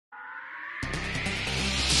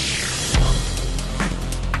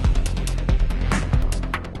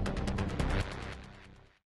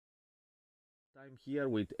I'm here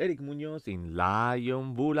with Eric Munoz in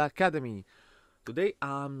Lion Bull Academy. Today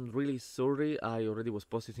I'm really sorry, I already was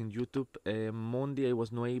posted in YouTube. Monday I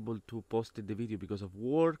was not able to post the video because of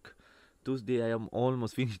work. Tuesday I am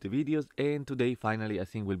almost finished the videos, and today finally I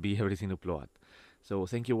think will be everything uploaded. So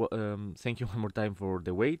thank you one more time for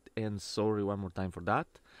the wait, and sorry one more time for that.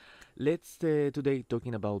 Let's today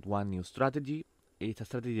talking about one new strategy. It's a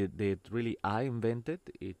strategy that really I invented.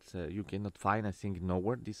 It's you cannot find, I think,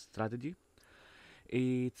 nowhere this strategy.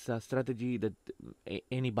 It's a strategy that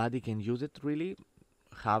anybody can use it, really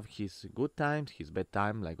have his good times, his bad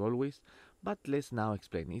time, like always. But let's now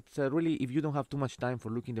explain. It's really, if you don't have too much time for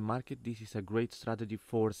looking the market, this is a great strategy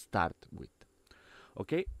for start with.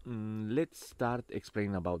 Okay, let's start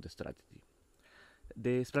explaining about the strategy.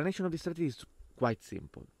 The explanation of the strategy is quite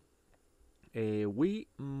simple. We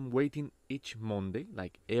waiting each Monday,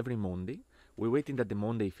 like every Monday. We're waiting that the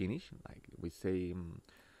Monday finish, like we say,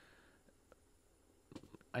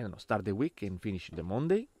 I don't know, start the week and finish the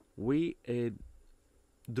Monday. We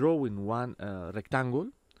draw in one rectangle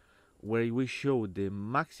where we show the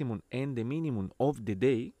maximum and the minimum of the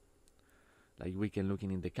day. Like we can look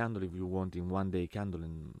in the candle if you want in one day candle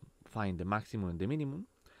and find the maximum and the minimum.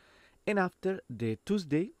 And after the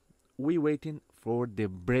Tuesday, we waiting for the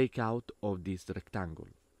breakout of this rectangle.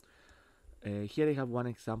 Here I have one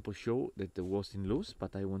example show that was in loose,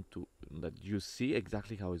 but I want to that you see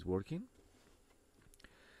exactly how it's working.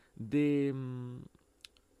 The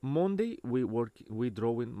Monday we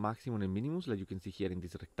drawing maximum and minimums, like you can see here in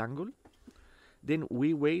this rectangle. Then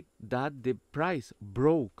we wait that the price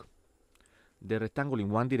broke the rectangle in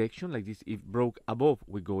one direction, like this. If broke above,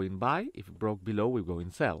 we go in buy. If broke below, we go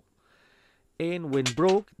in sell. And when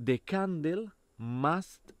broke, the candle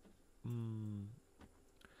must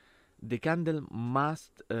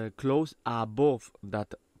close above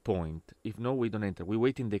that point. If no, we don't enter. We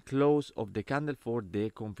wait in the close of the candle for the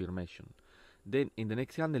confirmation. Then in the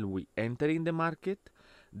next candle we enter in the market.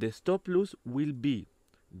 The stop loss will be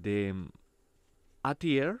the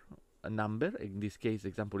ATR number. In this case,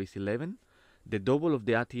 example is 11. The double of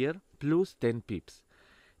the ATR plus 10 pips.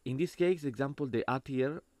 In this case, example, the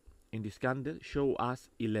ATR in this candle show us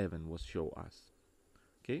 11 was show us.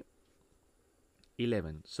 Okay,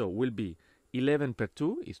 11. So will be 11 per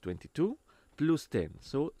 2 is 22 plus 10,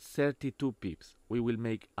 so 32 pips. We will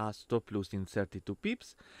make a stop loss in 32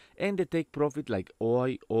 pips, and the take profit, like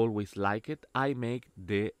I always like it, I make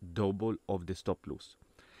the double of the stop loss.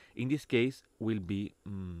 In this case will be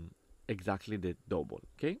exactly the double.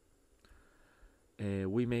 Okay,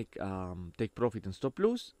 we make take profit and stop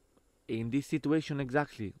loss. In this situation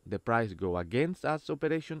exactly, the price go against us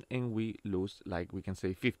operation and we lose, like we can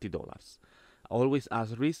say, $50. Always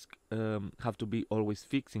as risk have to be always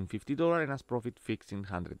fixing $50 and as profit fixing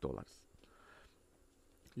 $100.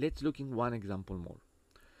 Let's look in one example more.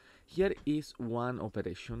 Here is one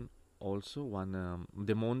operation also. One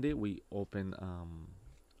the Monday we open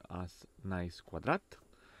as nice quadrat,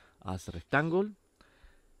 as rectangle,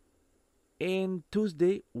 and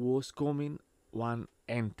Tuesday was coming one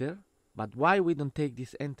enter. But why we don't take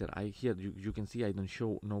this enter? Here you can see I don't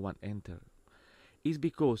show no one enter. Is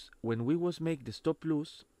because when we was make the stop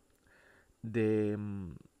loss, the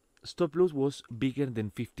stop loss was bigger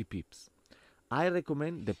than 50 pips. I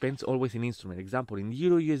recommend, depends always in instrument. Example, in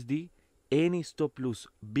Euro USD, any stop loss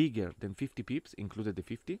bigger than 50 pips, included the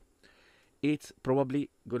 50, it's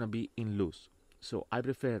probably gonna be in loss. So I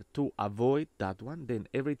prefer to avoid that one. Then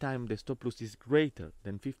every time the stop loss is greater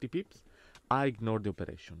than 50 pips, I ignore the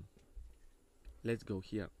operation. Let's go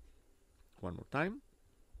here one more time.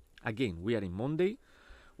 Again, we are in Monday.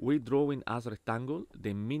 We drawing as rectangle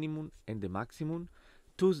the minimum and the maximum.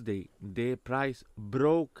 Tuesday, the price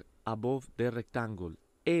broke above the rectangle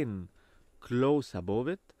and close above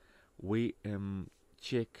it. We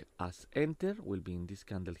check as enter. Will be in this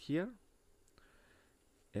candle here.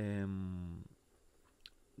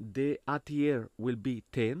 The ATR will be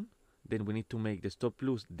 10. Then we need to make the stop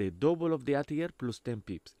loss the double of the ATR plus 10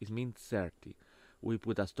 pips. It means 30. We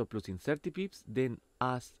put a stop loss in 30 pips, then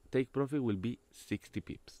as take profit will be 60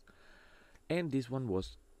 pips. And this one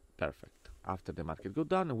was perfect. After the market go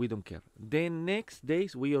down, and we don't care. Then next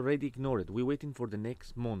days we already ignore it. We're waiting for the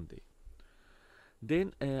next Monday.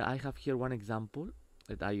 Then I have here one example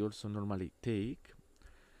that I also normally take.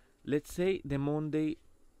 Let's say the Monday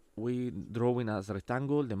we drawing as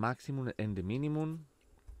rectangle the maximum and the minimum,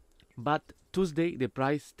 but Tuesday the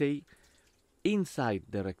price stay inside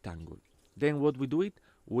the rectangle. Then what we do it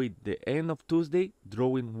with the end of Tuesday,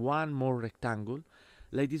 drawing one more rectangle.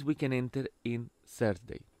 Like this we can enter in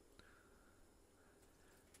Thursday.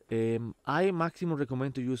 I maximum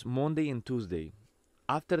recommend to use Monday and Tuesday.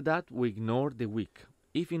 After that, we ignore the week.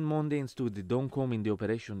 If in Monday and Tuesday don't come in the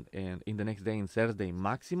operation and in the next day in Thursday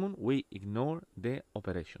maximum, we ignore the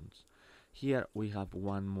operations. Here we have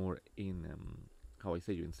one more in, how I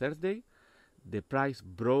say you, in Thursday. The price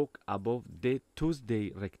broke above the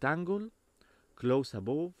Tuesday rectangle, close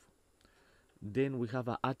above. Then we have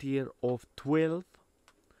a ATR of 12.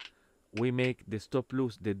 We make the stop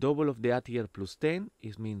loss the double of the ATR plus 10,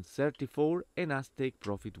 it means 34, and as take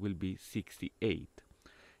profit will be 68.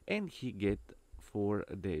 And he get for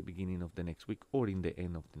the beginning of the next week or in the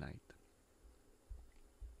end of the night.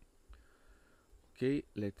 Okay,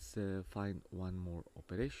 let's find one more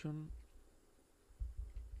operation.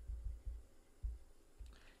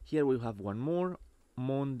 Here we have one more.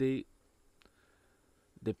 Monday,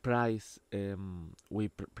 the price, we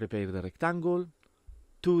prepare the rectangle.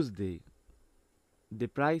 Tuesday, the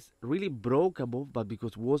price really broke above, but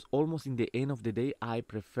because it was almost in the end of the day, I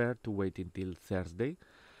prefer to wait until Thursday.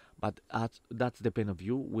 But that's depend of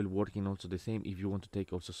you. Will working also the same if you want to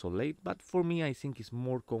take also so late. But for me, I think it's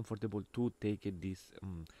more comfortable to take this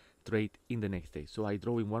trade in the next day. So I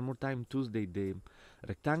draw in one more time Tuesday the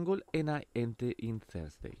rectangle and I enter in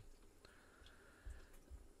Thursday.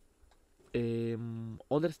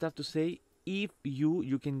 Other stuff to say. If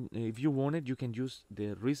you can, if you want it, you can use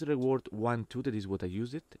the risk reward 1-2. That is what I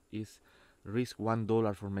use it. Is risk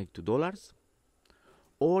 $1 for make $2.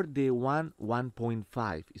 Or the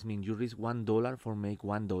 1.5, it means you risk $1 for make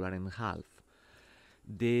 $1.50.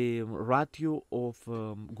 The ratio of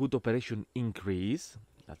good operation increase,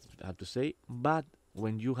 that's what I have to say, but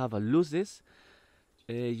when you have a losses,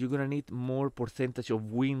 you're gonna need more percentage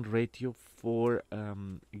of win ratio for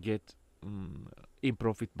get in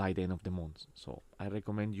profit by the end of the month. So I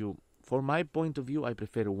recommend you, for my point of view, I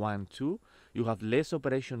prefer 1-2. You have less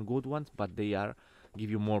operation good ones, but they are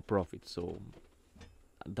give you more profit. So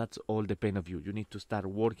that's all depend of you. You need to start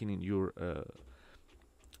working in your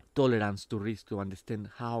tolerance to risk to understand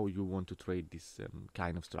how you want to trade this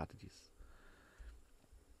kind of strategies.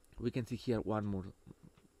 We can see here one more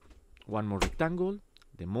rectangle.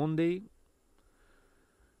 The Monday,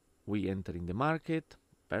 we enter in the market,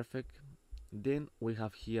 perfect. Then we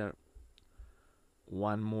have here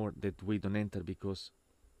one more that we don't enter because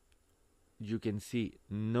you can see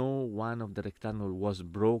no one of the rectangle was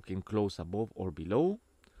broken close above or below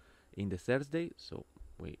in the Thursday, so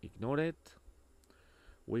we ignore it.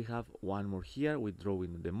 We have one more here. We draw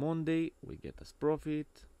in the Monday, we get as profit.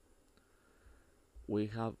 We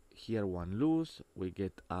have here one loss, we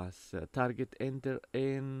get as target enter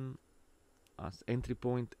and as entry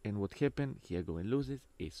point. And what happened here, going loses,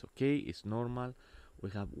 it's okay, it's normal.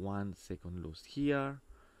 We have 1 second loss here,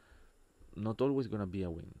 not always gonna be a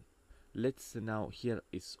win. Let's now, here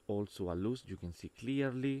is also a loss, you can see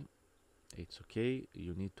clearly. It's okay,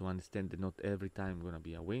 you need to understand that not every time gonna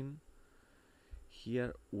be a win.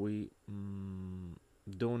 Here we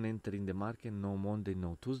don't enter in the market, no Monday,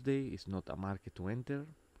 no Tuesday, it's not a market to enter.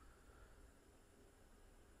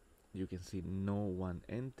 You can see no one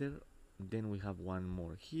enter. Then we have one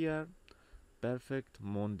more here, perfect.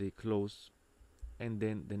 Monday close, and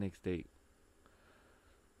then the next day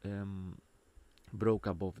broke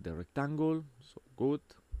above the rectangle, so good.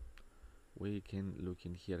 We can look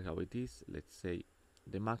in here how it is. Let's say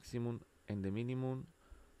the maximum and the minimum,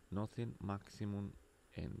 nothing, maximum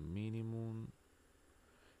and minimum.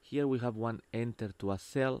 Here we have one enter to a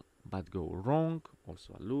sell but go wrong,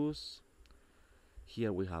 also a lose.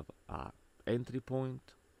 Here we have a entry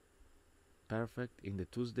point, perfect, in the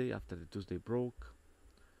Tuesday after the Tuesday broke.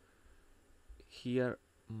 Here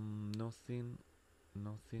nothing,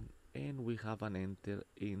 and we have an enter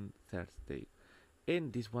in Thursday,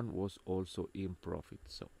 and this one was also in profit,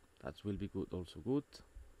 so that will be good, also good.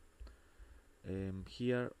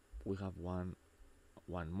 Here we have one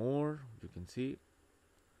more, you can see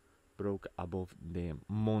broke above the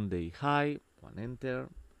Monday high, one enter.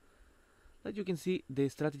 That you can see the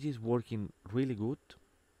strategy is working really good.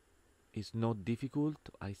 It's not difficult.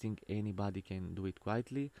 I think anybody can do it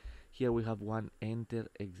quietly. Here we have one enter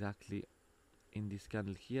exactly in this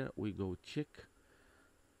candle. Here we go check,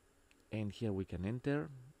 and here we can enter.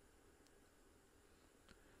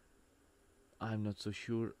 I'm not so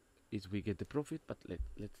sure if we get the profit, but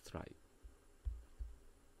let's try.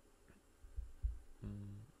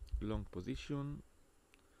 Long position,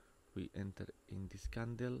 we enter in this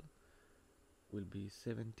candle, will be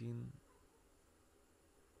 17,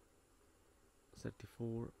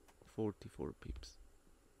 34, 44 pips.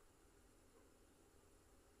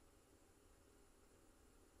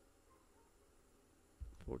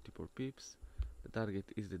 The target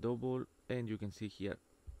is the double, and you can see here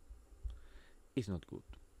it's not good.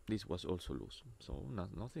 this was also loose, so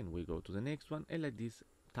nothing. We go to the next one, and like this,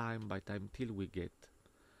 time by time, till we get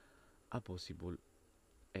a possible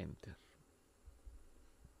enter.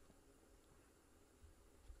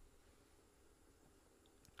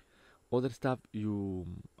 Other stuff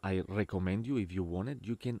I recommend you, if you want it,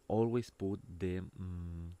 you can always put the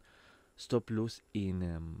stop loss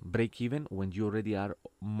in break even when you already are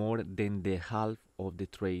more than the half of the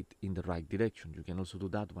trade in the right direction. You can also do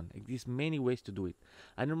that one. There's many ways to do it.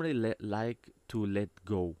 I normally like to let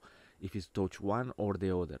go if it's touch one or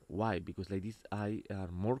the other. Why? Because like this I are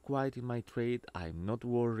more quiet in my trade, I'm not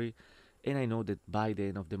worried, and I know that by the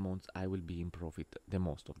end of the month I will be in profit the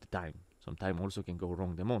most of the time. Sometimes also can go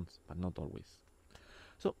wrong the month, but not always.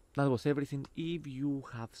 So that was everything. If you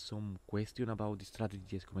have some question about the strategy,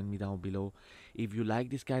 just comment me down below. If you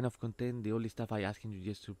like this kind of content, the only stuff I asking you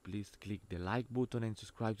just to please click the like button and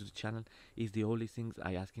subscribe to the channel is the only things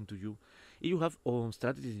I asking to you. If you have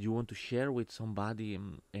strategies you want to share with somebody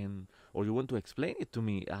and or you want to explain it to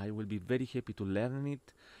me, I will be very happy to learn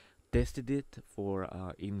it. Tested it for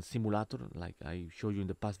in simulator, like I showed you in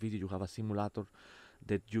the past video. You have a simulator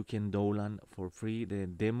that you can download for free, the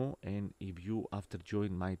demo, and if you after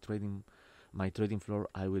join my trading floor,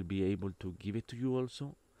 I will be able to give it to you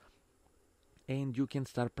also, and you can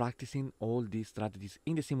start practicing all these strategies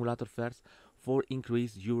in the simulator first for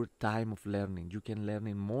increase your time of learning. You can learn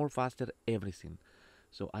it more faster everything.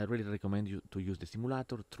 So I really recommend you to use the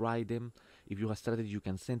simulator, try them. If you have strategy you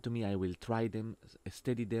can send to me, I will try them,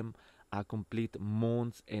 study them a complete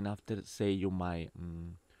month, and after say you my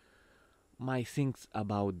things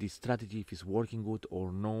about this strategy, if it's working good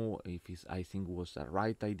or no, if it's I think was a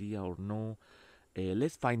right idea or no.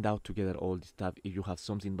 Let's find out together all this stuff. If you have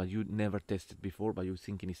something but you never tested before but you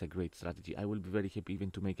thinking it's a great strategy, I will be very happy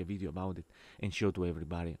even to make a video about it and show to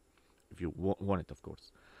everybody if you want it, of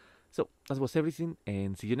course. So that was everything,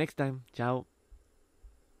 and see you next time. Ciao.